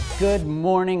Good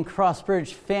morning,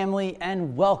 Crossbridge family,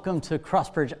 and welcome to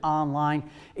Crossbridge Online.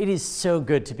 It is so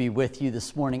good to be with you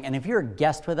this morning, and if you're a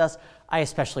guest with us, I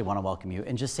especially want to welcome you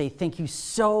and just say thank you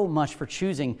so much for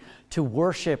choosing to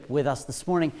worship with us this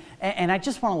morning. And I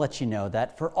just want to let you know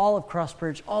that for all of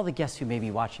Crossbridge, all the guests who may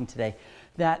be watching today,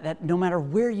 that no matter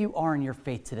where you are in your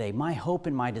faith today, my hope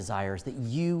and my desire is that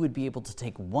you would be able to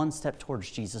take one step towards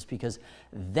Jesus, because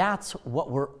that's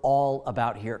what we're all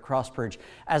about here at Crossbridge.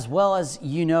 As well as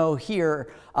you know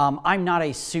here, I'm not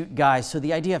a suit guy, so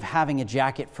the idea of having a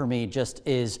jacket for me just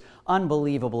is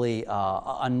unbelievably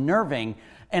unnerving.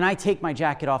 And I take my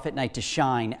jacket off at night to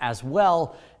shine as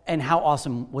well. And how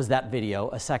awesome was that video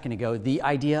a second ago? The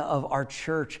idea of our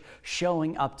church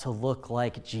showing up to look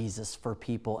like Jesus for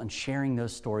people and sharing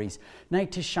those stories.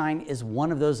 Night to Shine is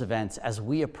one of those events as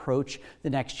we approach the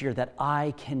next year that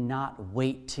I cannot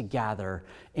wait to gather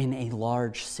in a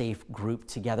large, safe group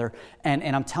together. And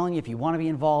I'm telling you, if you want to be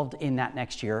involved in that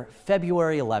next year,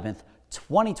 February 11th,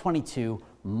 2022,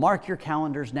 mark your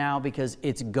calendars now, because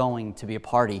it's going to be a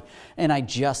party. And I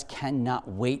just cannot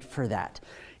wait for that.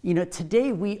 You know,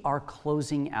 today we are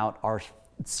closing out our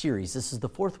series. This is the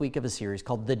fourth week of a series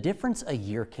called The Difference a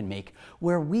Year Can Make,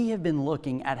 where we have been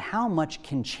looking at how much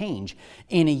can change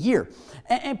in a year.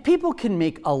 And people can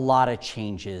make a lot of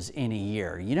changes in a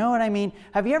year. You know what I mean?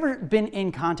 Have you ever been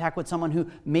in contact with someone who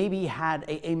maybe had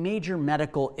a major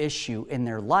medical issue in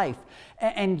their life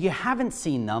and you haven't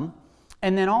seen them?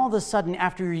 And then all of a sudden,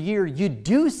 after a year, you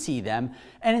do see them.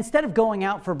 And instead of going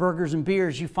out for burgers and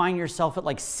beers, you find yourself at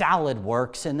like Salad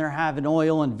Works, and they're having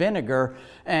oil and vinegar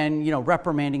and,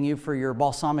 reprimanding you for your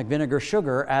balsamic vinegar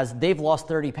sugar as they've lost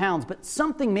 30 pounds. But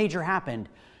something major happened,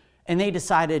 and they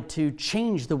decided to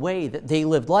change the way that they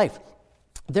lived life.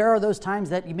 There are those times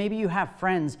that maybe you have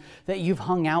friends that you've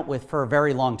hung out with for a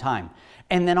very long time.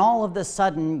 And then all of a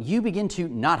sudden, you begin to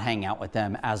not hang out with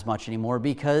them as much anymore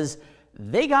because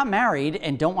they got married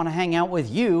and don't want to hang out with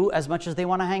you as much as they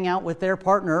want to hang out with their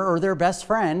partner or their best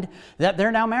friend that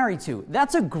they're now married to.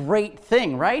 That's a great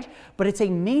thing, right? But it's a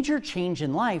major change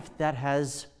in life that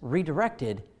has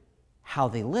redirected how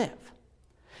they live.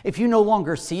 If you no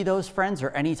longer see those friends,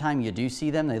 or anytime you do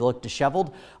see them, they look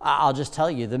disheveled, I'll just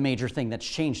tell you the major thing that's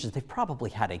changed is they've probably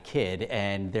had a kid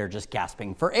and they're just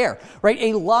gasping for air, right?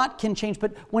 A lot can change,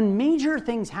 but when major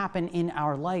things happen in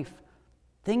our life,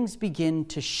 things begin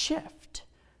to shift.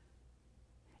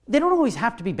 They don't always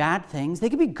have to be bad things. They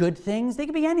could be good things. They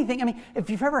could be anything. I mean, if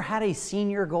you've ever had a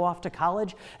senior go off to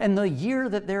college, and the year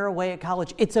that they're away at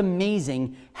college, it's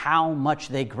amazing how much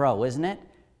they grow, isn't it?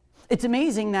 It's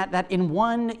amazing that in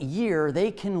 1 year,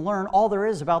 they can learn all there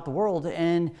is about the world,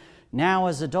 and now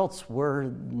as adults, we're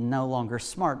no longer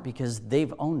smart because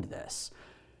they've owned this.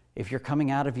 If you're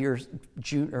coming out of your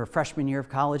junior or freshman year of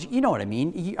college, you know what I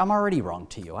mean. I'm already wrong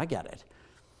to you. I get it.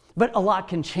 But a lot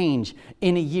can change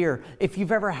in a year. If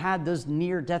you've ever had those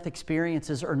near-death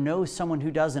experiences or know someone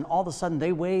who does, and all of a sudden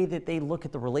the way that they look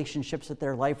at the relationships at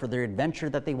their life or their adventure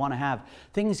that they want to have,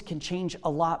 things can change a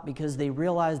lot because they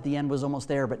realize the end was almost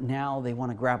there, but now they want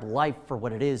to grab life for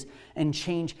what it is and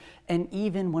change. And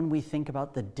even when we think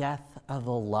about the death of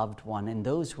a loved one and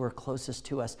those who are closest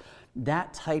to us,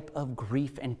 that type of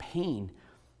grief and pain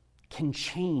can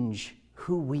change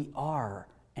who we are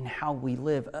and how we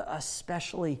live,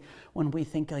 especially when we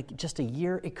think like just a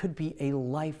year. It could be a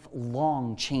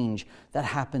lifelong change that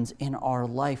happens in our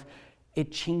life.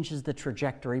 It changes the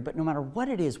trajectory, but no matter what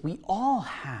it is, we all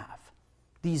have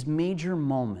these major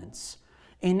moments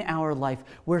in our life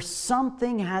where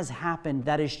something has happened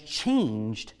that has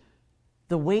changed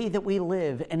the way that we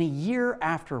live, and a year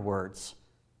afterwards,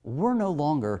 we're no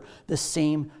longer the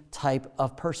same type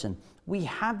of person. We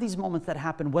have these moments that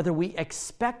happen, whether we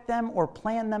expect them or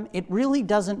plan them, it really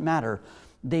doesn't matter.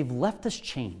 They've left us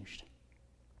changed.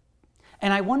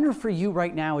 And I wonder for you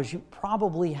right now, as you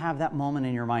probably have that moment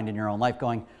in your mind in your own life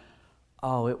going,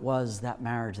 oh, it was that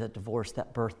marriage, that divorce,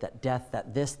 that birth, that death,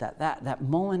 that this, that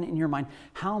moment in your mind.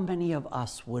 How many of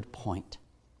us would point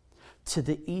to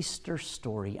the Easter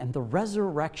story and the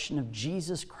resurrection of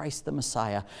Jesus Christ the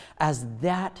Messiah as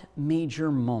that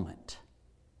major moment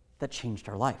that changed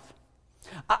our life?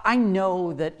 I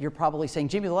know that you're probably saying,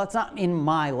 Jimmy, well, that's not in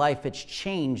my life. It's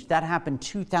changed. That happened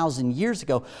 2,000 years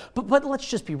ago. But let's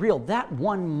just be real. That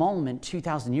one moment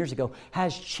 2,000 years ago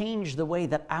has changed the way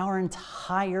that our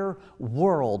entire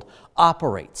world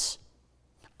operates.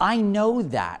 I know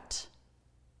that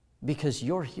because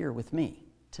you're here with me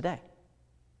today.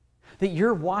 That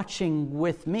you're watching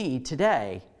with me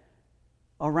today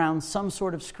around some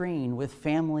sort of screen with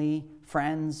family,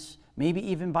 friends, maybe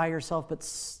even by yourself, but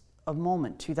a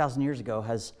moment 2,000 years ago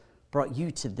has brought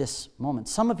you to this moment.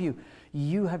 Some of you,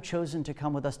 you have chosen to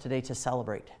come with us today to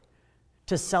celebrate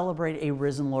a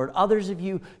risen Lord. Others of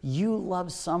you, you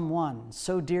love someone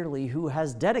so dearly who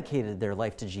has dedicated their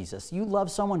life to Jesus. You love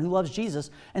someone who loves Jesus,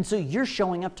 and so you're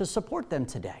showing up to support them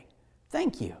today.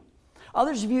 Thank you.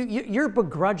 Others of you, you're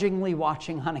begrudgingly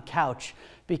watching on a couch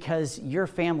because your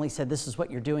family said this is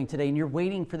what you're doing today, and you're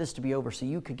waiting for this to be over so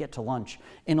you could get to lunch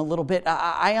in a little bit.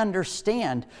 I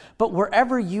understand, but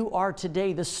wherever you are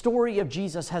today, the story of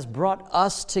Jesus has brought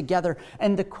us together,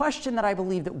 and the question that I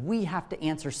believe that we have to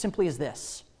answer simply is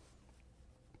this: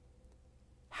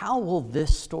 how will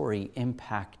this story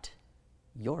impact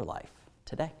your life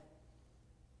today?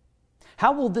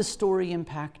 How will this story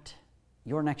impact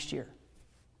your next year?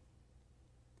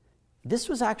 This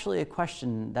was actually a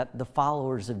question that the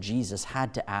followers of Jesus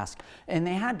had to ask, and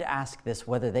they had to ask this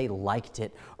whether they liked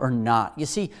it or not. You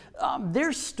see,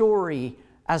 their story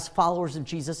as followers of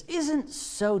Jesus isn't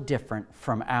so different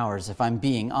from ours, if I'm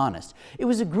being honest. It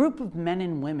was a group of men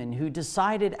and women who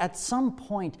decided at some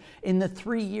point in the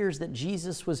 3 years that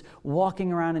Jesus was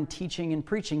walking around and teaching and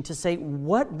preaching to say,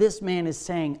 what this man is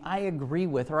saying, I agree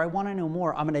with, or I want to know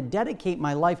more. I'm going to dedicate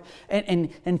my life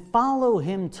and follow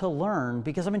him to learn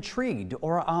because I'm intrigued,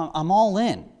 or I'm all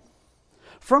in.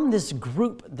 From this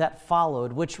group that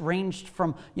followed, which ranged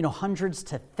from hundreds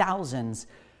to thousands,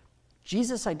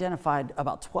 Jesus identified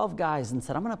about 12 guys and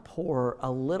said, I'm going to pour a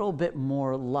little bit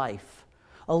more life,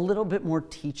 a little bit more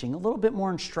teaching, a little bit more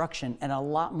instruction, and a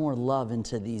lot more love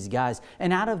into these guys.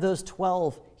 And out of those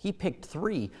 12, he picked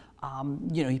 3.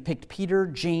 He picked Peter,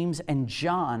 James, and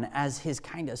John as his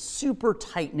kind of super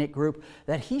tight-knit group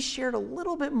that he shared a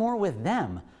little bit more with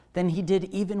them than he did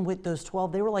even with those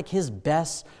 12. They were like his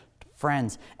best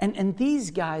friends. And these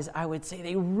guys, I would say,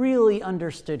 they really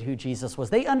understood who Jesus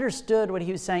was. They understood what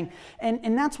he was saying.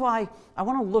 And that's why I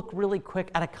want to look really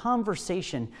quick at a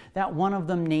conversation that one of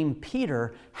them named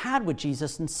Peter had with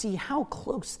Jesus and see how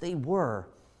close they were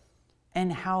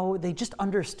and how they just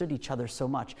understood each other so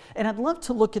much. And I'd love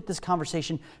to look at this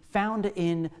conversation found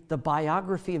in the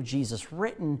biography of Jesus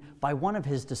written by one of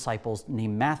his disciples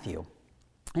named Matthew.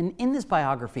 And in this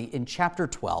biography, in chapter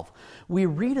 12, we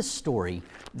read a story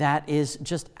that is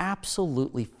just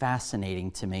absolutely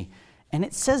fascinating to me. And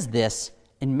it says this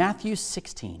in Matthew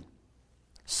 16,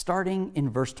 starting in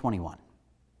verse 21.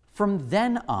 From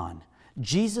then on,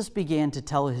 Jesus began to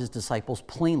tell his disciples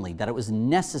plainly that it was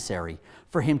necessary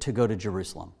for him to go to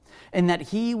Jerusalem, and that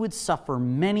he would suffer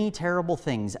many terrible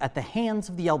things at the hands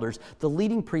of the elders, the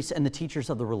leading priests, and the teachers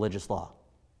of the religious law.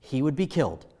 He would be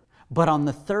killed, but on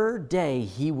the 3rd day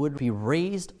he would be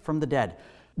raised from the dead.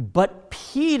 But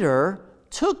Peter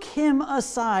took him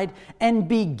aside and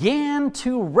began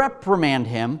to reprimand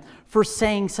him for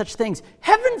saying such things.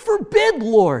 Heaven forbid,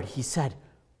 Lord, he said,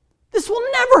 this will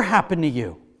never happen to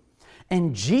you.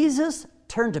 And Jesus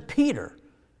turned to Peter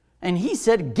and he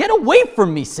said, get away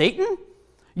from me, Satan.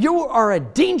 You are a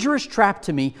dangerous trap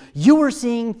to me. You are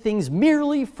seeing things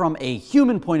merely from a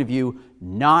human point of view,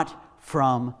 not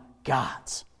from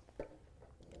God's.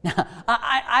 Now,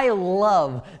 I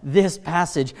love this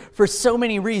passage for so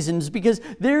many reasons, because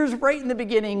there's right in the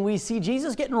beginning, we see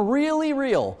Jesus getting really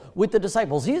real with the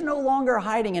disciples. He's no longer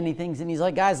hiding anything, and he's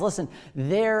like, guys, listen,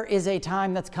 there is a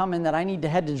time that's coming that I need to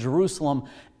head to Jerusalem,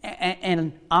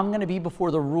 and I'm going to be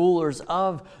before the rulers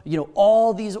of,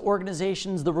 all these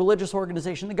organizations, the religious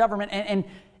organization, the government, and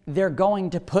they're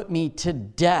going to put me to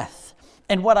death.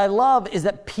 And what I love is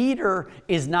that Peter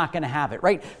is not going to have it,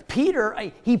 right?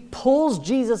 Peter, he pulls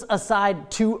Jesus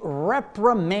aside to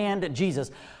reprimand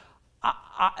Jesus.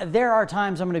 There are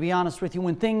times, I'm going to be honest with you,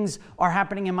 when things are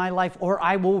happening in my life, or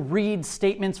I will read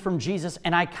statements from Jesus,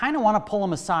 and I kind of want to pull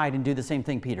him aside and do the same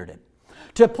thing Peter did.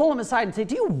 To pull him aside and say,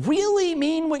 do you really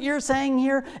mean what you're saying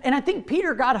here? And I think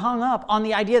Peter got hung up on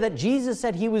the idea that Jesus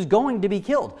said he was going to be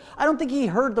killed. I don't think he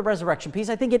heard the resurrection piece.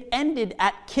 I think it ended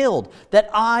at killed, that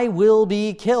I will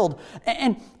be killed.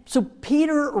 And so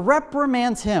Peter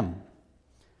reprimands him.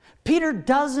 Peter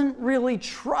doesn't really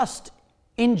trust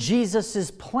in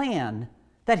Jesus' plan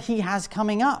that he has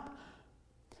coming up.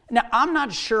 Now, I'm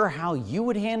not sure how you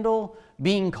would handle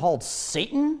being called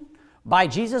Satan by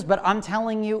Jesus, but I'm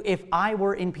telling you, if I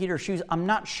were in Peter's shoes, I'm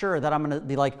not sure that I'm going to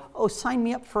be like, oh, sign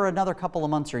me up for another couple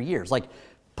of months or years. Like,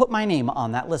 put my name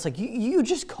on that list. Like, you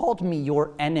just called me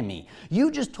your enemy. You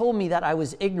just told me that I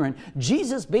was ignorant.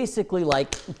 Jesus basically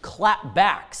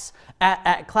claps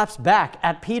back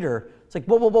at Peter. It's like,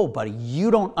 whoa, buddy, you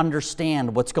don't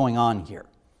understand what's going on here.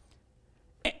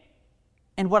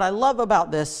 And what I love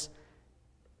about this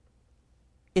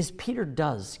is Peter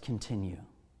does continue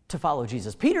to follow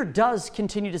Jesus. Peter does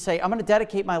continue to say, I'm going to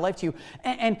dedicate my life to you.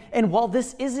 And while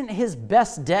this isn't his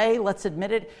best day, let's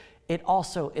admit it, it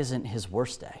also isn't his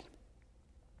worst day.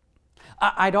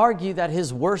 I'd argue that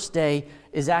his worst day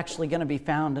is actually going to be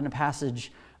found in a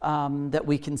passage that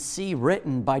we can see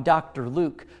written by Dr.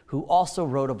 Luke, who also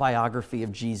wrote a biography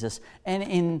of Jesus. And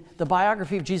in the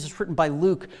biography of Jesus written by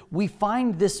Luke, we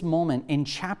find this moment in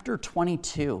chapter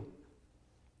 22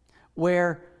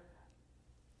 where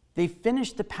they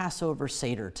finished the Passover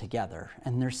Seder together,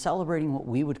 and they're celebrating what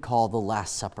we would call the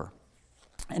Last Supper.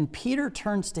 And Jesus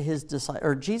turns to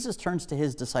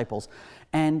his disciples,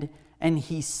 and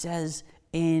he says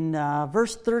in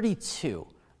verse 32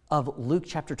 of Luke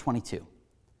chapter 22,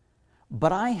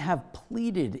 "But I have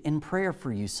pleaded in prayer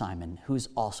for you, Simon," who's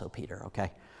also Peter,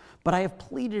 okay? "But I have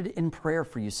pleaded in prayer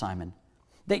for you, Simon,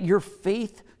 that your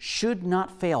faith should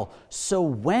not fail. So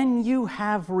when you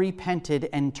have repented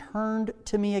and turned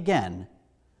to me again,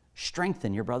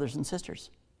 strengthen your brothers and sisters."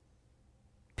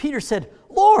 Peter said,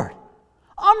 "Lord,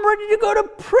 I'm ready to go to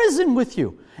prison with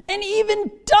you and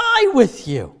even die with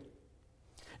you."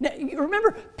 Now, you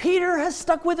remember, Peter has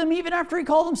stuck with him even after he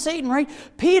called him Satan, right?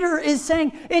 Peter is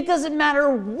saying, it doesn't matter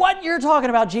what you're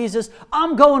talking about, Jesus,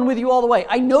 I'm going with you all the way.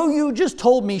 I know you just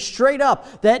told me straight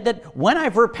up that when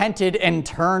I've repented and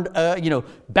turned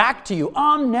back to you,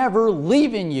 I'm never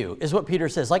leaving you, is what Peter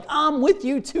says. Like, I'm with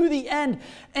you to the end.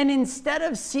 And instead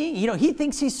of seeing, he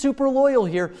thinks he's super loyal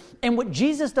here. And what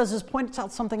Jesus does is point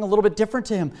out something a little bit different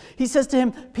to him. He says to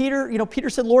him, Peter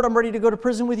said, "Lord, I'm ready to go to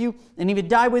prison with you and even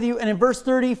die with you." And in verse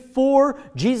 34,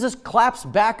 Jesus claps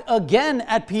back again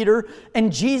at Peter.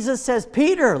 And Jesus says,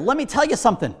 "Peter, let me tell you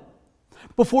something.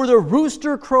 Before the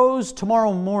rooster crows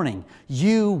tomorrow morning,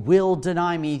 you will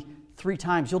deny me 3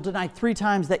 times. You'll deny 3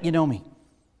 times that you know me."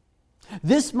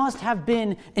 This must have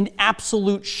been an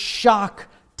absolute shock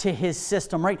to his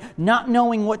system, right? Not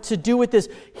knowing what to do with this.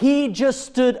 He just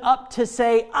stood up to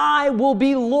say, "I will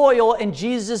be loyal." And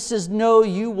Jesus says, "No,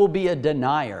 you will be a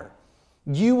denier.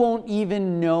 You won't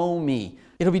even know me.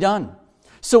 It'll be done."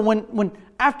 So when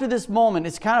after this moment,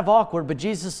 it's kind of awkward, but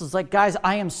Jesus is like, "Guys,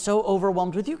 I am so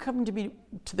overwhelmed with you coming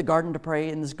to the garden to pray,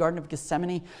 in this Garden of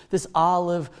Gethsemane, this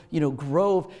olive,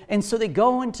 grove." And so they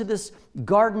go into this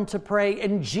garden to pray,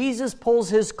 and Jesus pulls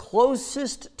his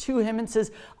closest to him and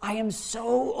says, "I am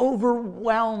so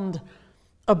overwhelmed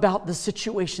about the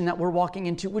situation that we're walking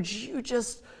into. Would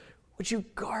you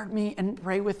guard me and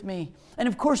pray with me?" And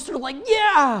of course they're like,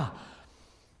 "Yeah!"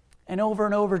 And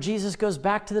over, Jesus goes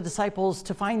back to the disciples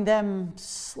to find them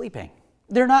sleeping.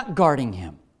 They're not guarding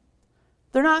him.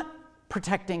 They're not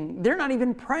protecting. They're not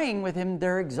even praying with him.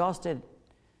 They're exhausted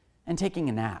and taking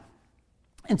a nap.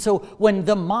 And so when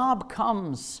the mob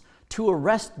comes to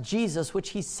arrest Jesus,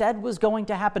 which he said was going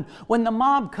to happen, when the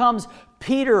mob comes,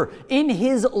 Peter, in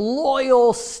his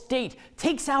loyal state,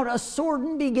 takes out a sword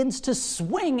and begins to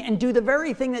swing and do the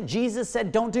very thing that Jesus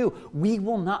said don't do. We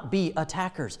will not be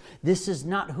attackers. This is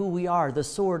not who we are. The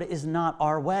sword is not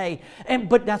our way.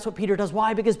 But that's what Peter does.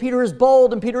 Why? Because Peter is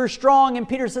bold and Peter is strong, and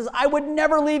Peter says, "I would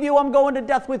never leave you. I'm going to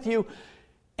death with you."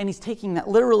 And he's taking that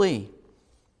literally.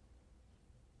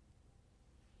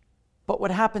 But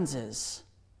what happens is,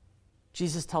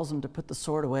 Jesus tells him to put the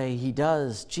sword away. He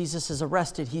does. Jesus is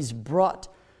arrested. He's brought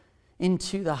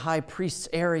into the high priest's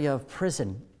area of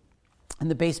prison in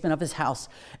the basement of his house.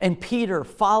 And Peter,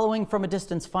 following from a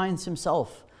distance, finds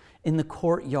himself in the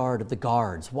courtyard of the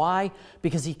guards. Why?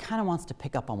 Because he kind of wants to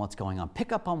pick up on what's going on,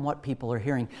 pick up on what people are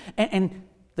hearing. And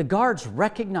the guards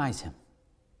recognize him.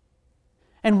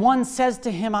 And one says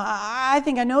to him, I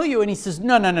think I know you. And he says,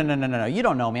 No, you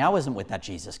don't know me. I wasn't with that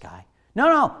Jesus guy.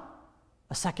 No.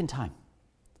 A second time.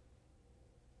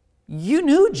 You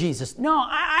knew Jesus. No,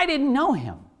 I didn't know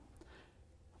him.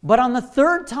 But on the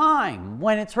third time,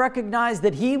 when it's recognized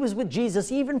that he was with Jesus,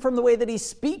 even from the way that he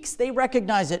speaks, they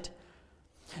recognize it.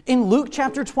 In Luke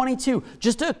chapter 22,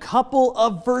 just a couple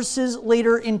of verses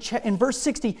later in verse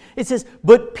 60, it says,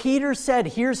 "But Peter said,"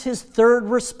 here's his third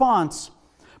response,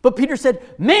 "But Peter said,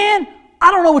 'Man,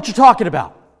 I don't know what you're talking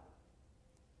about.'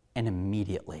 And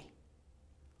immediately,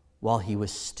 while he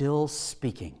was still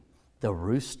speaking, the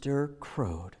rooster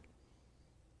crowed.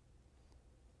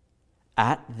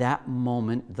 At that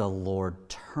moment, the Lord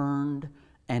turned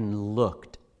and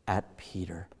looked at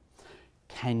Peter."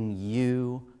 Can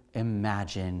you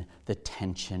imagine the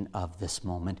tension of this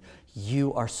moment?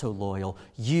 You are so loyal.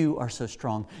 You are so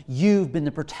strong. You've been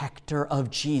the protector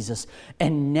of Jesus.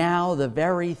 And now the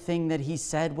very thing that he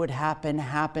said would happen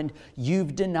happened.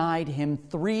 You've denied him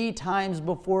 3 times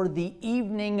before the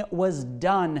evening was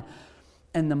done.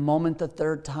 And the moment the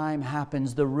third time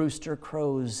happens, the rooster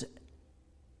crows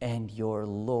and your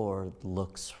Lord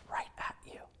looks right at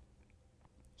you.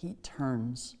 He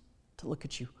turns to look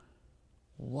at you.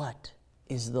 What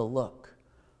is the look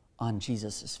on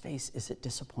Jesus' face? Is it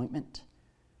disappointment?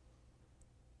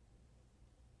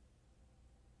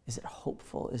 Is it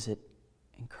hopeful? Is it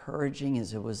encouraging?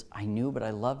 I knew, but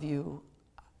I love you?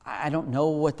 I don't know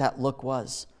what that look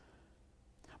was.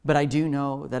 But I do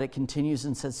know that it continues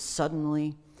and says,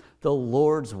 suddenly the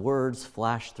Lord's words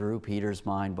flash through Peter's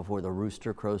mind. Before the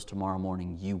rooster crows tomorrow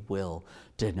morning, you will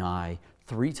deny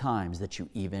 3 times that you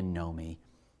even know me.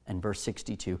 And verse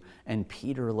 62, and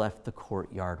Peter left the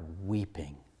courtyard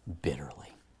weeping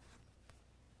bitterly.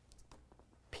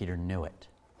 Peter knew it.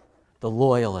 The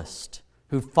loyalist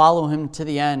who'd follow him to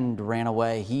the end ran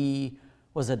away. He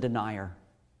was a denier.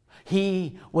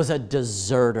 He was a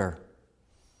deserter.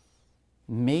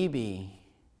 Maybe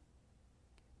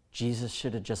Jesus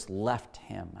should have just left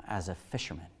him as a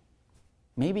fisherman.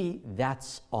 Maybe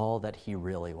that's all that he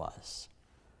really was.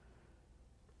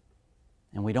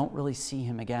 And we don't really see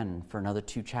him again for another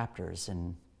 2 chapters.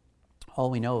 And all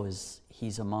we know is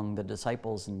he's among the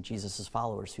disciples and Jesus'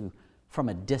 followers who, from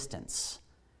a distance,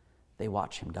 they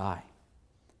watch him die.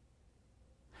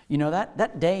 You know,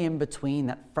 that day in between,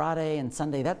 that Friday and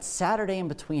Sunday, that Saturday in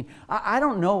between, I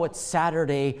don't know what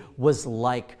Saturday was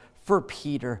like for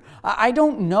Peter. I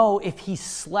don't know if he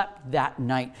slept that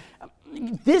night.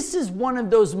 This is one of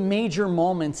those major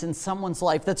moments in someone's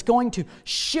life that's going to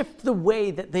shift the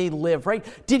way that they live, right?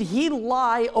 Did he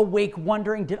lie awake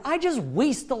wondering, did I just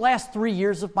waste the last 3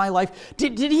 years of my life?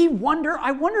 Did he wonder,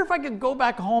 I wonder if I could go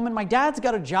back home and my dad's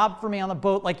got a job for me on the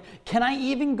boat. Like, can I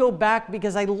even go back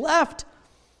because I left?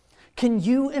 Can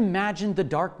you imagine the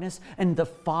darkness and the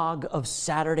fog of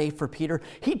Saturday for Peter?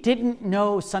 He didn't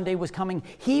know Sunday was coming.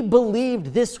 He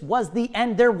believed this was the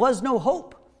end. There was no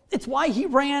hope. It's why he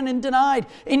ran and denied.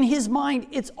 In his mind,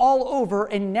 it's all over,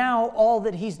 and now all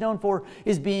that he's known for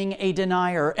is being a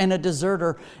denier and a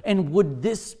deserter. And would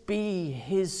this be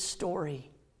his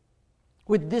story?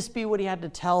 Would this be what he had to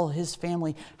tell his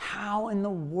family? How in the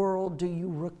world do you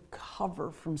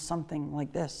recover from something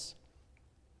like this?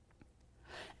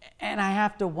 And I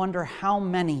have to wonder how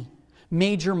many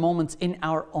major moments in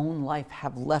our own life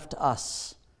have left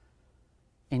us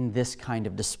in this kind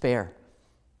of despair,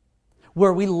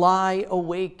 where we lie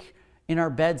awake in our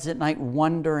beds at night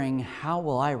wondering, how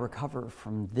will I recover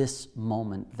from this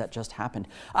moment that just happened?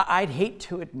 I'd hate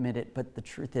to admit it, but the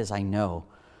truth is I know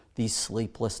these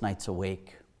sleepless nights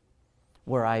awake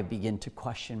where I begin to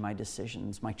question my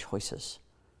decisions, my choices.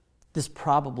 This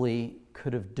probably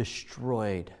could have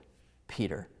destroyed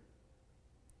Peter.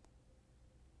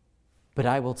 But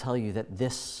I will tell you that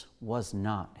this was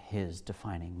not his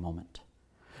defining moment,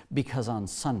 because on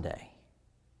Sunday,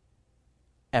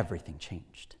 everything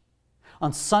changed.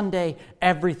 On Sunday,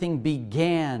 everything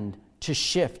began to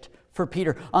shift for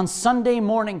Peter. On Sunday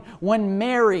morning, when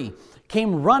Mary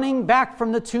came running back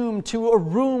from the tomb to a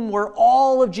room where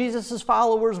all of Jesus'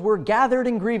 followers were gathered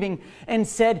and grieving and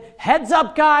said, "Heads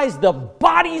up, guys, the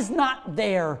body's not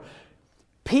there,"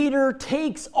 Peter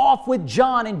takes off with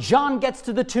John, and John gets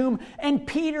to the tomb, and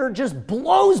Peter just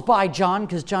blows by John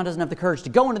because John doesn't have the courage to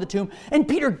go into the tomb, and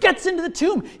Peter gets into the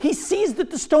tomb. He sees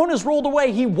that the stone is rolled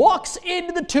away. He walks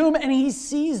into the tomb, and he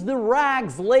sees the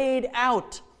rags laid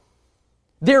out.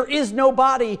 There is no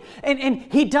body, and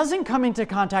he doesn't come into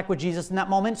contact with Jesus in that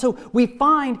moment, so we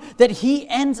find that he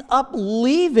ends up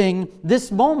leaving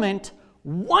this moment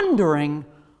wondering,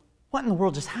 what in the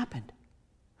world just happened?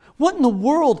 What in the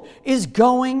world is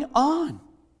going on?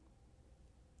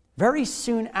 Very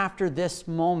soon after this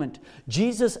moment,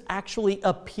 Jesus actually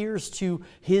appears to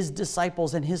his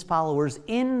disciples and his followers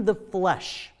in the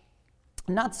flesh.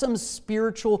 Not some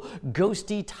spiritual,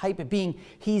 ghosty type of being.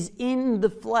 He's in the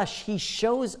flesh. He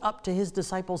shows up to his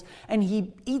disciples and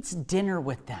he eats dinner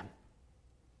with them.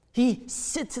 He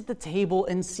sits at the table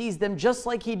and sees them just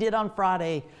like he did on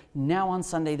Friday. Now on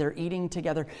Sunday, they're eating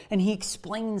together, and he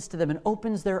explains to them and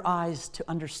opens their eyes to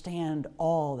understand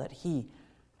all that he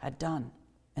had done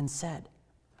and said,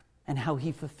 and how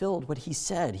he fulfilled what he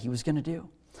said he was going to do.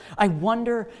 I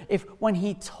wonder if when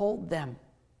he told them,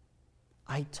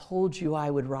 "I told you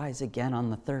I would rise again on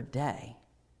the 3rd day,"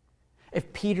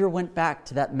 if Peter went back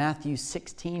to that Matthew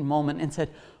 16 moment and said,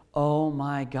 "Oh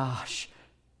my gosh,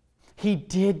 he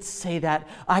did say that.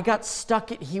 I got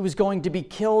stuck he was going to be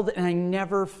killed, and I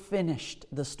never finished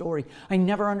the story. I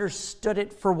never understood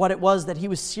it for what it was, that he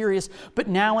was serious. But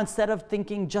now, instead of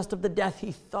thinking just of the death,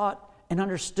 he thought and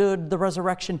understood the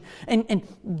resurrection." And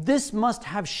this must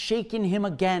have shaken him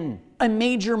again. A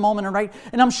major moment, right?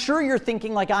 And I'm sure you're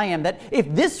thinking like I am, that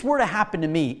if this were to happen to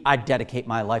me, I'd dedicate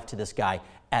my life to this guy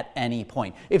at any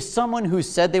point. If someone who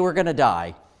said they were going to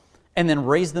die and then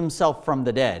raised themselves from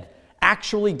the dead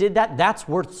actually did that,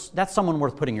 that's someone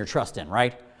worth putting your trust in,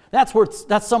 right?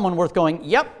 That's someone worth going,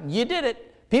 yep, you did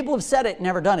it. People have said it,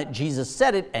 never done it. Jesus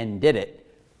said it and did it.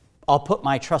 I'll put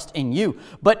my trust in you.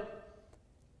 But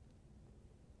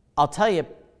I'll tell you,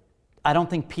 I don't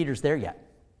think Peter's there yet.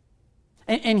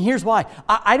 And here's why.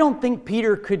 I don't think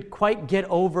Peter could quite get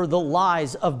over the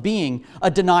lies of being a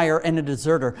denier and a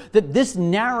deserter. That this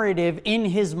narrative in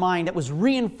his mind that was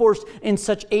reinforced in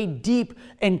such a deep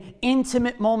and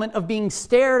intimate moment of being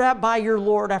stared at by your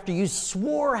Lord after you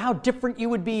swore how different you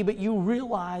would be, but you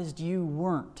realized you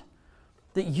weren't.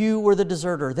 That you were the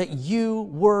deserter, that you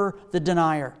were the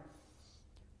denier.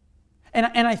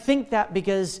 And I think that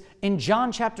because in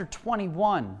John chapter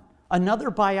 21, another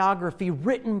biography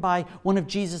written by one of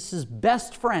Jesus'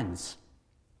 best friends,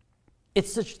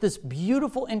 it's such this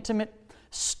beautiful, intimate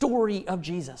story of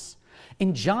Jesus.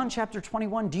 In John chapter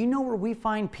 21, do you know where we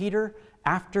find Peter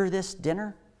after this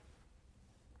dinner?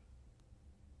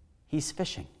 He's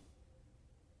fishing.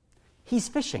 He's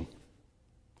fishing.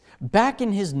 Back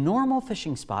in his normal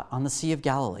fishing spot on the Sea of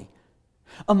Galilee.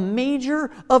 A major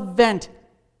event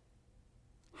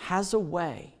has a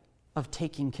way of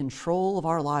taking control of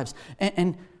our lives.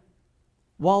 And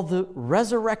while the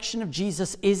resurrection of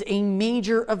Jesus is a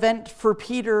major event for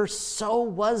Peter, so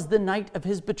was the night of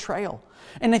his betrayal.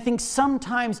 And I think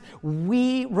sometimes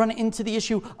we run into the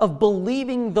issue of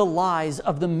believing the lies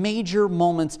of the major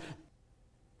moments,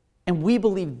 and we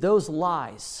believe those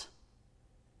lies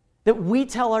that we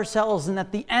tell ourselves and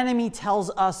that the enemy tells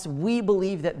us, we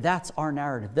believe that that's our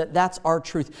narrative, that that's our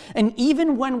truth. And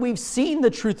even when we've seen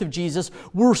the truth of Jesus,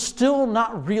 we're still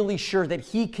not really sure that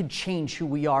he could change who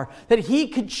we are, that he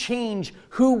could change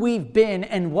who we've been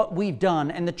and what we've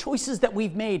done and the choices that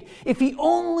we've made. If he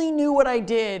only knew what I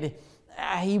did,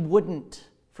 he wouldn't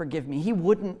forgive me. He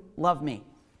wouldn't love me.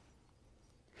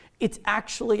 It's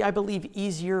actually, I believe,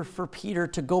 easier for Peter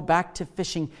to go back to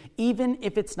fishing, even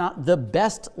if it's not the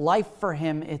best life for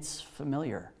him. It's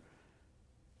familiar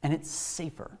and it's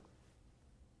safer.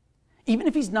 Even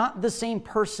if he's not the same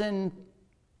person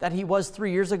that he was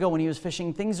 3 years ago when he was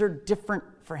fishing, things are different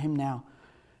for him now.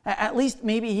 At least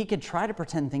maybe he could try to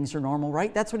pretend things are normal,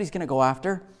 right? That's what he's going to go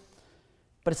after.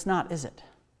 But it's not, is it?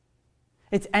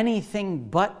 It's anything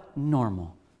but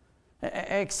normal.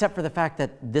 Except for the fact that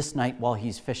this night while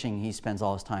he's fishing, he spends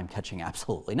all his time catching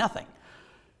absolutely nothing.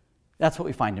 That's what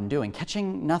we find him doing,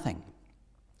 catching nothing.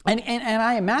 And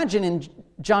I imagine in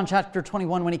John chapter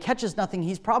 21, when he catches nothing,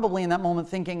 he's probably in that moment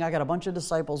thinking, I got a bunch of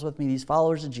disciples with me, these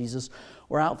followers of Jesus.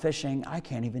 We're out fishing. I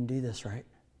can't even do this, right?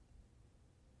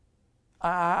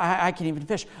 I can't even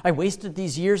fish. I wasted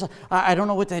these years. I don't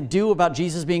know what to do about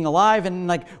Jesus being alive.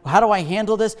 And how do I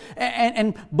handle this?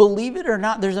 And believe it or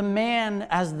not, there's a man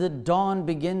as the dawn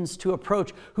begins to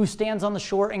approach who stands on the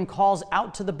shore and calls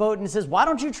out to the boat and says, why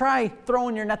don't you try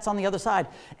throwing your nets on the other side?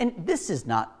 And this is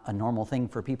not a normal thing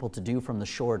for people to do from the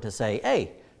shore, to say,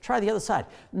 hey, try the other side.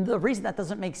 The reason that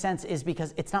doesn't make sense is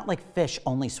because it's not like fish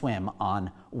only swim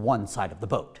on one side of the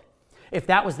boat. If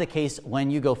that was the case, when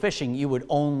you go fishing, you would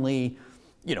only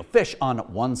fish on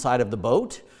one side of the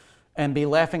boat and be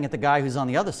laughing at the guy who's on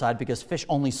the other side because fish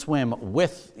only swim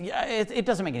with, it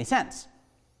doesn't make any sense.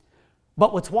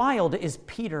 But what's wild is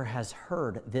Peter has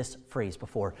heard this phrase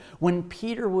before. When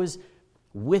Peter was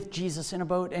with Jesus in a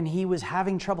boat and he was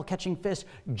having trouble catching fish,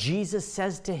 Jesus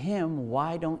says to him,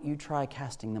 why don't you try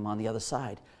casting them on the other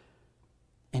side?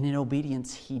 And in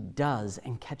obedience, he does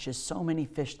and catches so many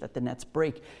fish that the nets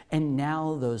break. And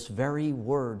now those very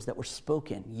words that were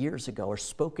spoken years ago are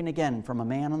spoken again from a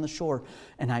man on the shore.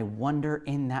 And I wonder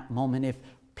in that moment if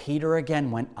Peter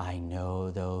again went, I know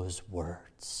those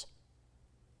words.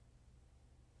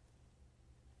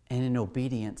 And in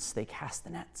obedience, they cast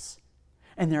the nets.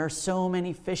 And there are so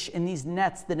many fish in these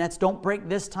nets. The nets don't break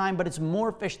this time, but it's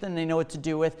more fish than they know what to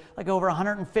do with, like over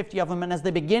 150 of them. And as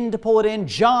they begin to pull it in,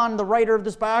 John, the writer of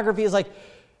this biography, is like,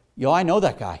 I know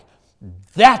that guy.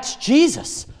 That's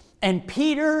Jesus. And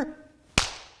Peter,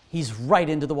 he's right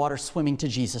into the water swimming to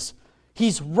Jesus.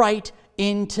 He's right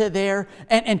into there.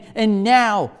 And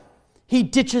now he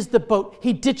ditches the boat.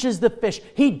 He ditches the fish.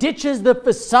 He ditches the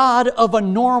facade of a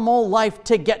normal life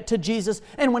to get to Jesus.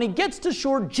 And when he gets to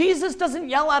shore, Jesus doesn't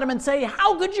yell at him and say,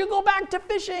 how could you go back to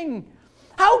fishing?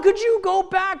 How could you go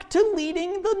back to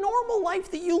leading the normal life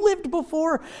that you lived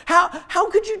before? How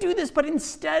could you do this? But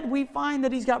instead, we find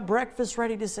that he's got breakfast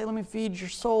ready to say, let me feed your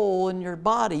soul and your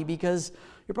body because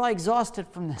you're probably exhausted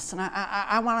from this. And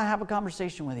I want to have a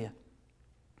conversation with you.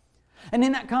 And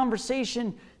in that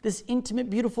conversation, this intimate,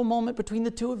 beautiful moment between the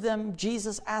two of them,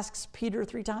 Jesus asks Peter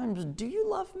 3 times, do you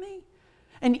love me?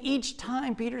 And each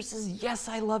time Peter says, yes,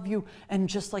 I love you. And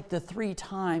just like the 3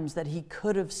 times that he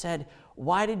could have said,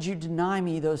 why did you deny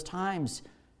me those times?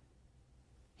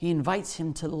 He invites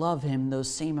him to love him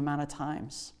those same amount of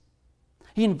times.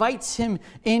 He invites him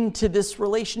into this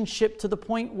relationship to the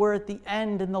point where at the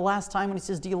end and the last time when he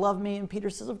says, "Do you love me?" And Peter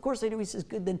says, "Of course I do." He says,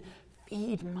 "Good, then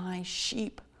feed my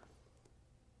sheep."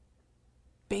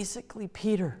 Basically,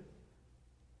 Peter,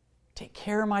 take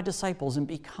care of my disciples and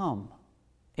become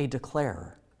a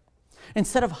declarer.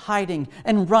 Instead of hiding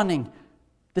and running,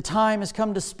 the time has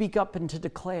come to speak up and to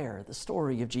declare the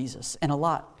story of Jesus. And a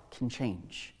lot can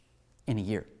change in a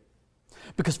year.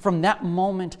 Because from that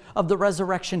moment of the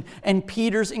resurrection and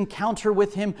Peter's encounter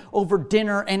with him over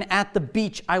dinner and at the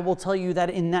beach, I will tell you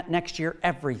that in that next year,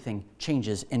 everything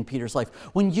changes in Peter's life.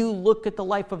 When you look at the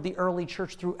life of the early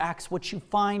church through Acts, what you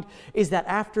find is that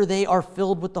after they are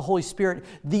filled with the Holy Spirit,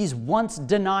 these once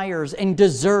deniers and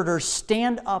deserters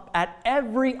stand up at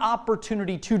every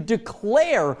opportunity to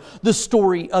declare the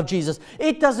story of Jesus.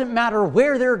 It doesn't matter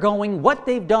where they're going, what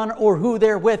they've done, or who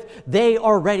they're with. They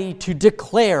are ready to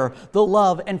declare the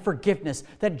love and forgiveness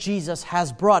that Jesus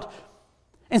has brought.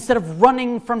 Instead of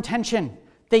running from tension,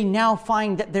 they now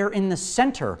find that they're in the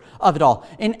center of it all.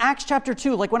 In Acts chapter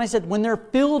 2, like when I said, when they're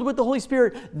filled with the Holy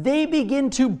Spirit, they begin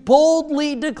to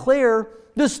boldly declare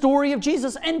the story of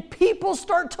Jesus, and people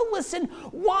start to listen.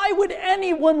 Why would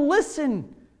anyone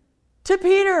listen to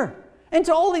Peter and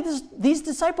to all these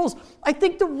disciples? I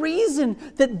think the reason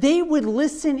that they would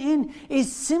listen in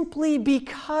is simply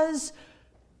because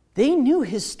they knew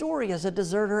his story as a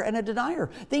deserter and a denier.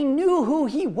 They knew who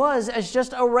he was as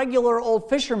just a regular old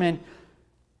fisherman.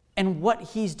 And what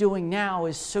he's doing now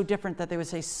is so different that they would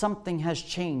say something has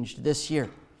changed this year.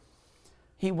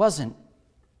 He wasn't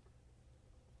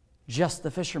just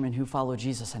the fisherman who followed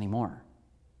Jesus anymore.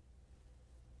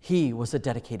 He was a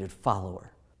dedicated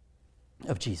follower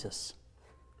of Jesus.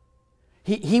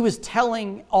 He was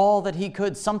telling all that he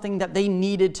could, something that they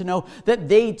needed to know, that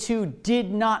they too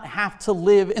did not have to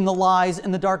live in the lies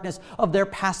and the darkness of their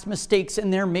past mistakes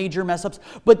and their major mess-ups,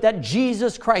 but that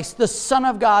Jesus Christ, the Son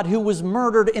of God, who was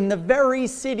murdered in the very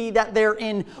city that they're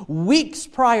in weeks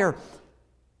prior,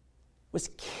 was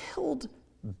killed,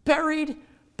 buried,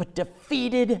 but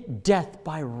defeated death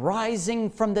by rising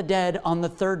from the dead on the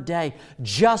third day,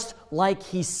 just like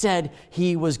he said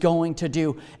he was going to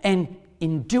do. And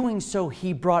in doing so,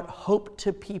 he brought hope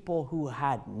to people who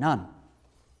had none.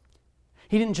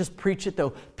 He didn't just preach it,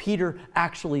 though. Peter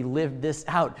actually lived this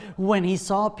out. When he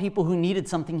saw people who needed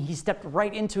something, he stepped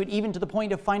right into it, even to the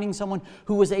point of finding someone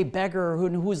who was a beggar, who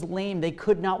was lame. They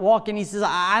could not walk. And he says,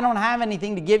 "I don't have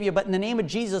anything to give you, but in the name of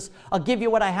Jesus, I'll give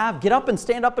you what I have. Get up and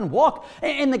stand up and walk."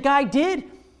 And the guy did.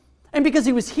 And because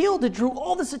he was healed, it drew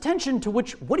all this attention to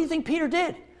which, what do you think Peter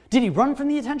did? Did he run from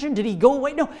the attention? Did he go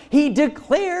away? No, he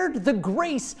declared the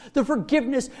grace, the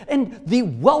forgiveness, and the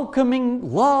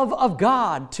welcoming love of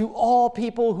God to all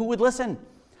people who would listen.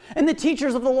 And the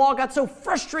teachers of the law got so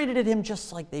frustrated at him,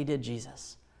 just like they did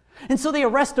Jesus. And so they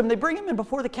arrest him, they bring him in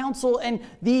before the council, and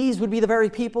these would be the very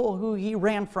people who he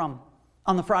ran from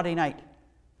on the Friday night.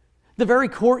 The very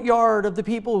courtyard of the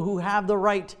people who have the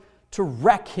right to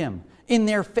wreck him in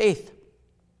their faith.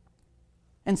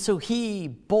 And so he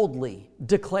boldly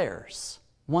declares,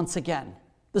 once again,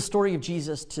 the story of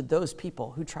Jesus to those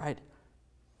people who tried.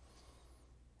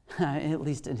 At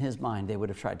least in his mind, they would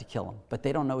have tried to kill him, but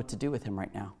they don't know what to do with him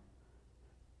right now.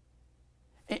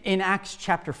 In Acts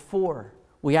chapter 4,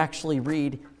 we actually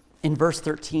read in verse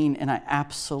 13, and I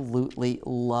absolutely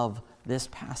love this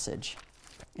passage.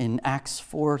 In Acts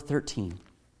 4:13,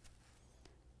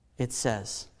 it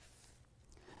says,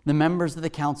 "The members of the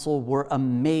council were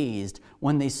amazed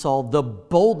when they saw the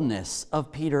boldness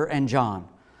of Peter and John,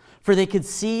 for they could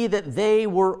see that they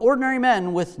were ordinary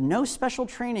men with no special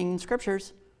training in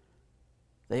scriptures.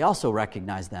 They also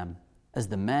recognized them as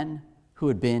the men who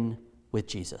had been with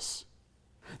Jesus."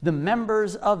 The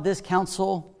members of this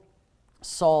council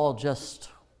saw just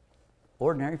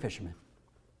ordinary fishermen.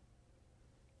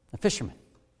 A fisherman.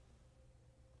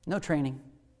 No training.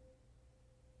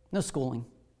 No schooling.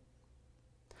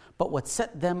 But what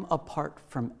set them apart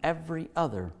from every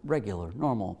other regular,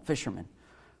 normal fisherman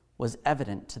was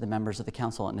evident to the members of the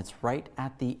council. And it's right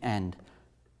at the end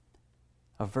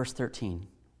of verse 13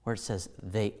 where it says,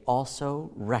 "They also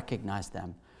recognized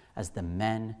them as the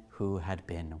men who had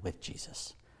been with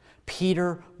Jesus."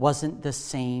 Peter wasn't the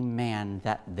same man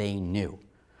that they knew.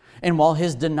 And while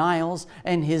his denials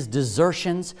and his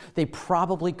desertions, they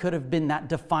probably could have been that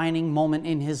defining moment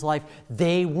in his life,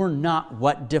 they were not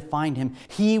what defined him.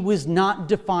 He was not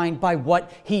defined by what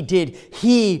he did.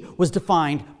 He was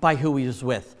defined by who he was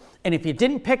with. And if you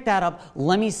didn't pick that up,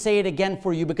 let me say it again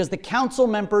for you, because the council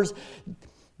members,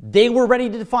 They were ready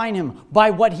to define him by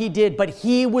what he did, but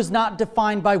he was not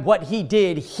defined by what he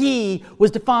did. He was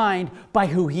defined by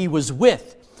who he was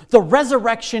with. The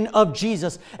resurrection of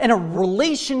Jesus and a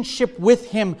relationship with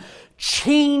him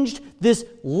changed this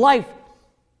life.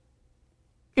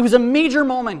 It was a major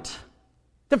moment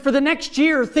that for the next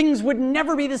year, things would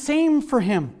never be the same for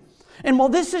him. And while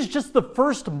this is just the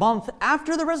first month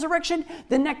after the resurrection,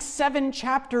 the next 7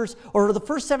 chapters, or the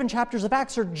first 7 chapters of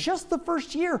Acts, are just the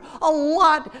first year. A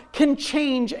lot can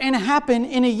change and happen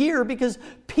in a year because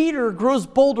Peter grows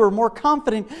bolder, more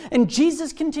confident, and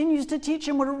Jesus continues to teach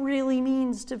him what it really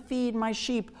means to feed my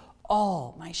sheep,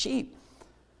 all my sheep.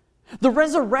 The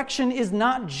resurrection is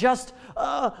not just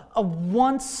a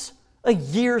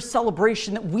once-a-year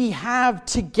celebration that we have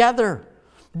together.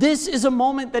 This is a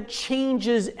moment that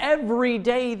changes every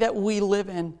day that we live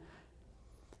in.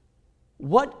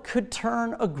 What could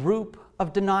turn a group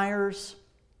of deniers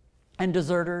and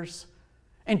deserters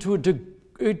into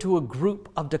a group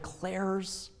of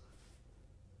declarers?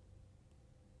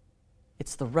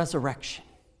 It's the resurrection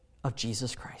of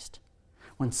Jesus Christ.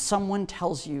 When someone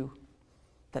tells you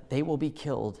that they will be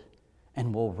killed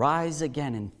and will rise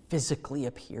again and physically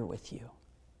appear with you,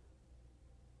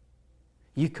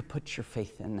 you could put your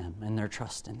faith in them and their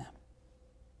trust in them.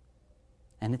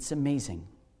 And it's amazing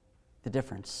the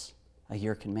difference a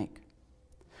year can make.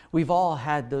 We've all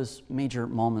had those major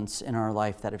moments in our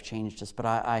life that have changed us, but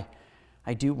I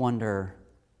do wonder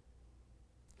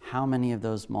how many of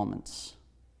those moments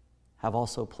have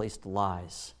also placed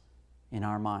lies in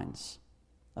our minds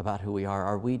about who we are.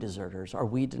 Are we deserters? Are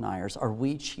we deniers? Are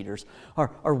we cheaters?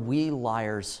 Are we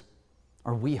liars?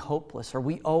 Are we hopeless? Are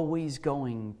we always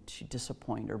going to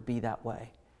disappoint or be that way?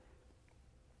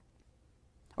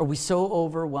 Are we so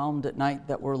overwhelmed at night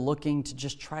that we're looking to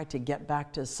just try to get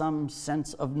back to some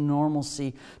sense of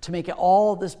normalcy, to make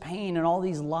all this pain and all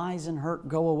these lies and hurt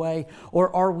go away?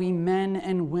 Or are we men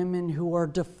and women who are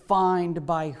defined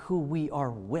by who we are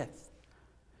with,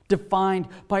 defined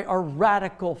by our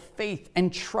radical faith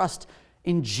and trust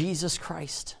in Jesus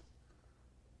Christ?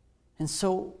 And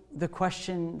so the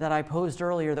question that I posed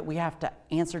earlier that we have to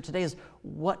answer today is,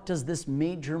 what does this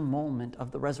major moment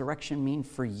of the resurrection mean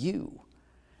for you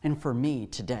and for me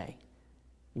today?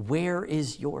 Where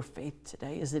is your faith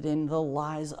today? Is it in the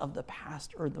lies of the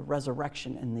past or the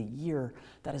resurrection and the year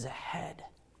that is ahead?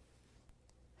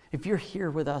 If you're here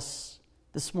with us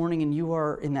this morning and you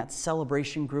are in that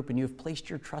celebration group and you've placed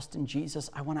your trust in Jesus,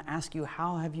 I want to ask you,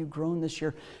 how have you grown this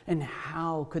year? And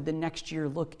how could the next year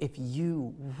look if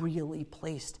you really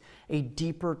placed a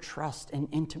deeper trust and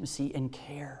intimacy and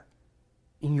care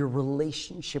in your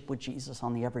relationship with Jesus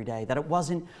on the everyday? That it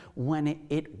wasn't when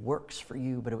it works for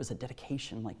you, but it was a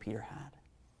dedication like Peter had.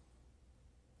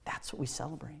 That's what we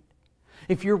celebrate.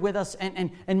 If you're with us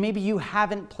and maybe you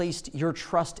haven't placed your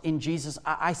trust in Jesus,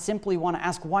 I simply want to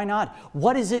ask, why not?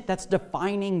 What is it that's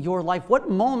defining your life? What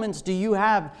moments do you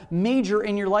have major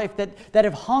in your life that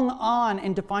have hung on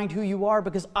and defined who you are?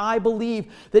 Because I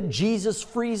believe that Jesus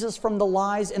frees us from the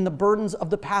lies and the burdens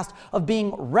of the past of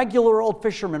being regular old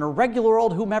fishermen or regular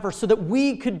old whomever, so that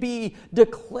we could be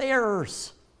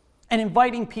declarers and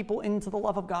inviting people into the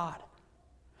love of God.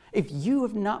 If you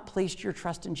have not placed your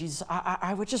trust in Jesus,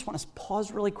 I would just want to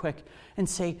pause really quick and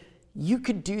say, you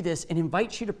could do this, and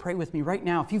invite you to pray with me right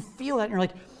now. If you feel that and you're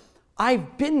like,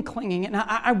 I've been clinging and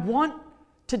I want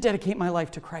to dedicate my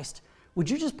life to Christ, would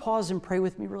you just pause and pray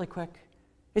with me really quick?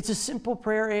 It's a simple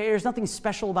prayer. There's nothing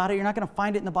special about it. You're not going to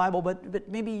find it in the Bible, but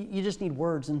maybe you just need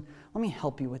words, and let me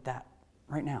help you with that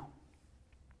right now.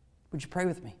 Would you pray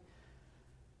with me?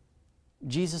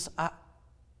 Jesus,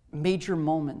 major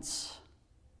moments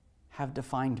have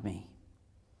defined me,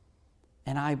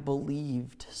 and I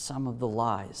believed some of the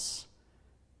lies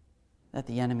that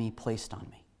the enemy placed on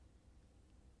me.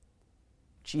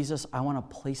 Jesus, I want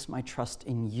to place my trust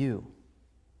in you,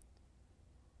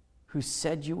 who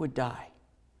said you would die,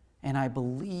 and I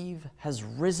believe has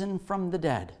risen from the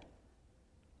dead,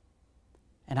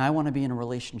 and I want to be in a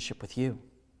relationship with you.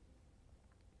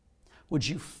 Would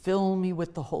you fill me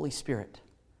with the Holy Spirit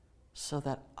so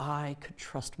that I could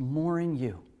trust more in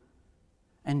you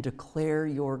and declare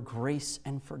your grace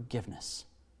and forgiveness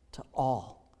to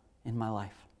all in my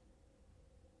life?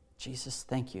 Jesus,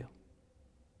 thank you.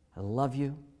 I love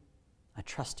you. I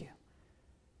trust you.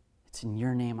 It's in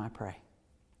your name I pray.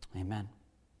 Amen.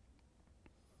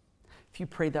 If you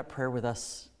prayed that prayer with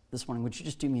us this morning, would you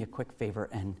just do me a quick favor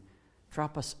and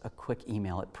drop us a quick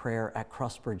email at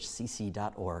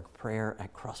prayer@crossbridgecc.org,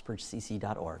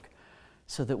 prayer@crossbridgecc.org,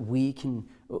 so that we can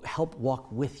help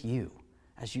walk with you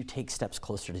as you take steps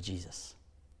closer to Jesus.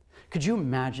 Could you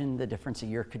imagine the difference a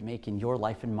year could make in your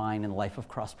life and mine and the life of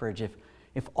Crossbridge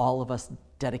if all of us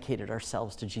dedicated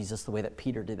ourselves to Jesus the way that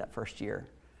Peter did that first year.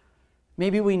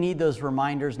 Maybe we need those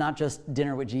reminders, not just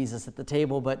dinner with Jesus at the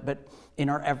table, but in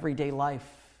our everyday life.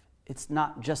 It's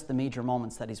not just the major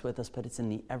moments that he's with us, but it's in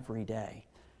the everyday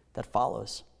that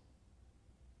follows.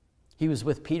 He was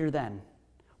with Peter then,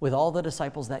 with all the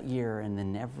disciples that year, and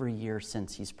then every year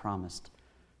since he's promised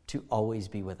to always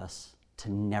be with us,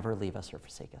 to never leave us or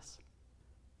forsake us.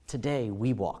 Today,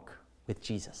 we walk with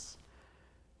Jesus,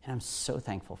 and I'm so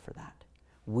thankful for that.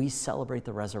 We celebrate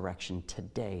the resurrection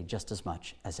today just as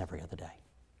much as every other day.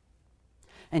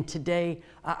 And today,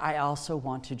 I also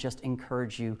want to just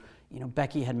encourage you.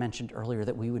 Becky had mentioned earlier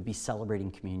that we would be celebrating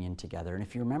communion together. And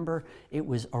if you remember, it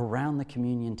was around the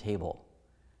communion table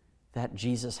that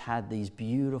Jesus had these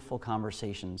beautiful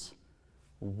conversations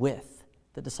with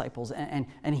the disciples.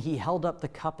 And he held up the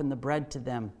cup and the bread to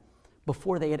them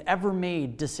before they had ever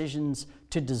made decisions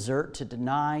to desert, to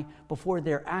deny, before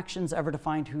their actions ever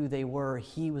defined who they were.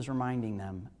 He was reminding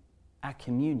them at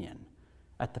communion,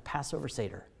 at the Passover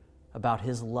Seder, about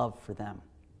his love for them.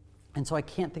 And so I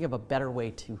can't think of a better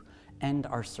way to end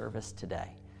our service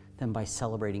today than by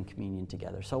celebrating communion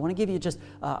together. So I want to give you just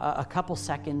a couple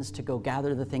seconds to go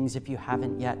gather the things if you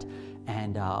haven't yet,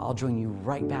 and I'll join you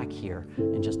right back here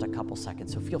in just a couple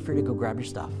seconds. So feel free to go grab your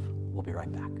stuff. We'll be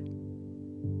right back.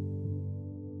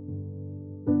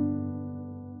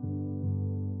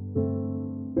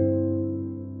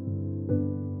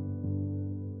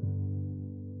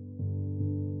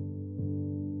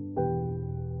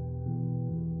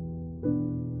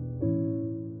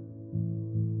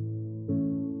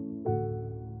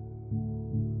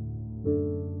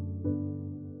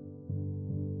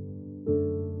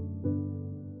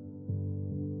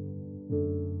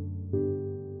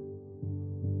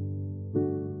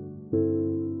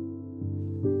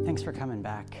 Thanks for coming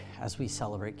back as we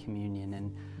celebrate communion.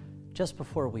 And just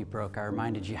before we broke, I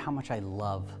reminded you how much I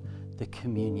love the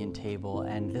communion table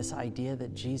and this idea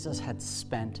that Jesus had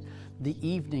spent the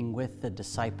evening with the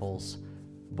disciples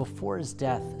before his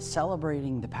death,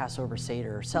 celebrating the Passover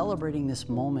Seder, celebrating this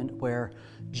moment where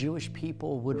Jewish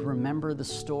people would remember the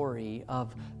story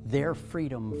of their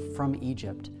freedom from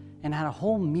Egypt, and had a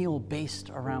whole meal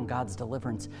based around God's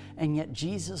deliverance. And yet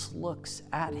Jesus looks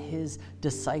at his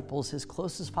disciples, his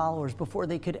closest followers, before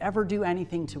they could ever do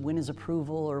anything to win his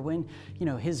approval or win,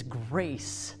 his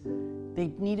grace. They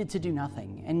needed to do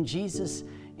nothing. And Jesus,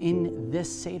 in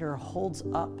this Seder, holds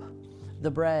up the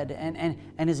bread, and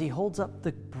as he holds up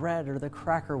the bread or the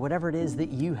cracker, whatever it is that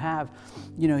you have,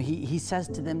 he says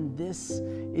to them, "This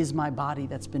is my body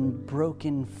that's been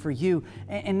broken for you."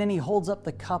 And then he holds up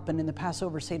the cup, and in the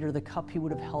Passover Seder, the cup he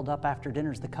would have held up after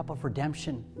dinner is the cup of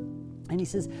redemption. And he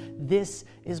says, "This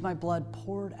is my blood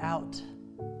poured out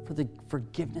for the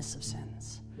forgiveness of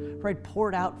sins." Right,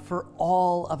 poured out for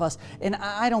all of us. And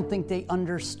I don't think they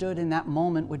understood in that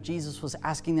moment what Jesus was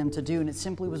asking them to do. And it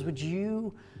simply was, would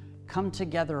you come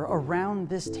together around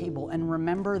this table and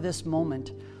remember this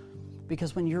moment,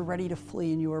 because when you're ready to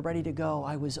flee and you are ready to go,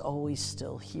 I was always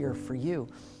still here for you.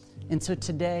 And so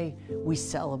today we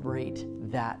celebrate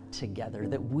that together,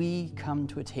 that we come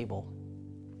to a table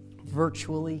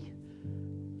virtually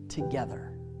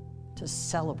together to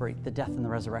celebrate the death and the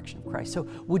resurrection of Christ. So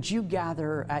would you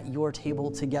gather at your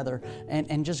table together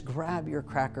and just grab your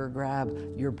cracker, grab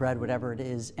your bread, whatever it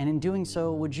is, and in doing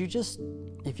so, would you just,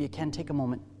 if you can, take a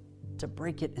moment to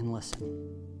break it and listen.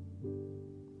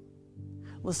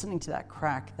 Listening to that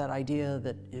crack, that idea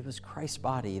that it was Christ's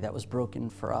body that was broken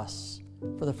for us,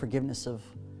 for the forgiveness of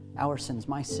our sins,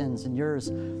 my sins and yours.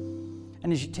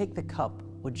 And as you take the cup,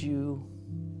 would you,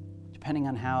 depending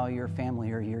on how your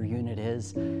family or your unit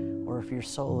is, or if you're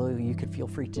solo, you could feel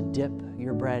free to dip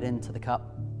your bread into the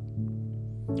cup,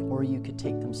 or you could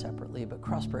take them separately. But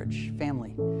Crossbridge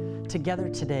family, together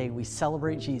today we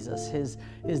celebrate Jesus, his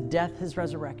death, his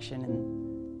resurrection,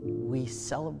 and we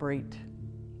celebrate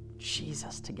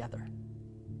Jesus together,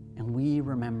 and we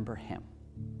remember him.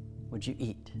 Would you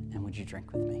eat and would you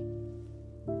drink with me?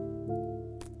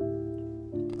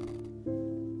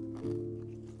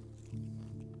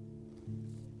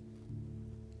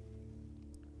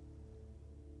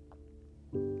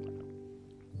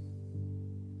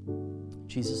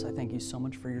 Jesus, I thank you so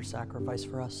much for your sacrifice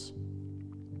for us.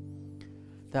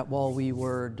 That while we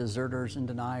were deserters and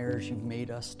deniers, you've made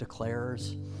us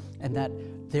declarers, and that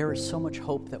there is so much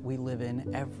hope that we live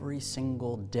in every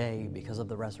single day because of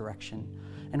the resurrection.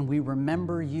 And we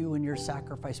remember you and your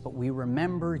sacrifice, but we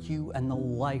remember you and the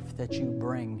life that you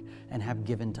bring and have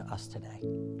given to us today.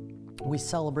 We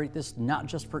celebrate this not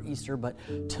just for Easter, but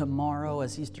tomorrow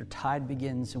as Easter tide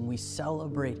begins, and we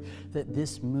celebrate that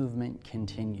this movement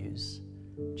continues.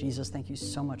 Jesus, thank you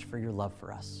so much for your love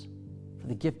for us, for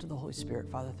the gift of the Holy Spirit.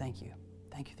 Father, thank you.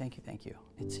 Thank you, thank you, thank you.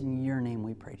 It's in your name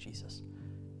we pray, Jesus.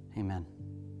 Amen.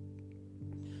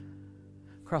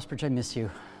 Crossbridge, I miss you.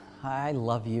 I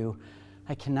love you.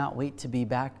 I cannot wait to be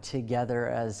back together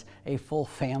as a full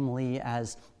family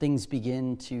as things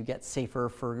begin to get safer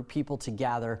for people to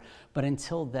gather. But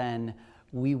until then,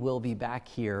 we will be back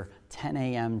here 10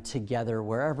 a.m. together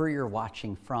wherever you're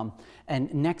watching from.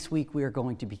 And next week we are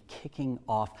going to be kicking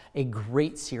off a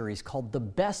great series called The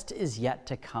Best Is Yet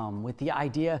to Come, with the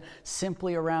idea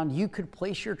simply around you could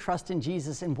place your trust in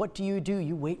Jesus, and what do?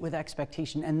 You wait with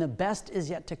expectation, and the best is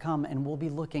yet to come. And we'll be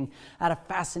looking at a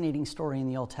fascinating story in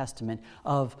the Old Testament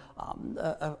of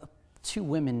two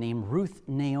women named Ruth,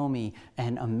 Naomi,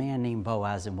 and a man named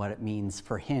Boaz, and what it means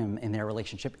for him in their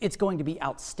relationship. It's going to be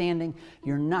outstanding.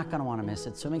 You're not going to want to miss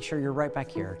it. So make sure you're right back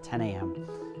here, 10 a.m.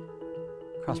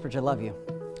 Crossbridge, I love you.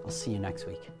 I'll see you next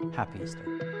week. Happy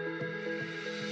Easter.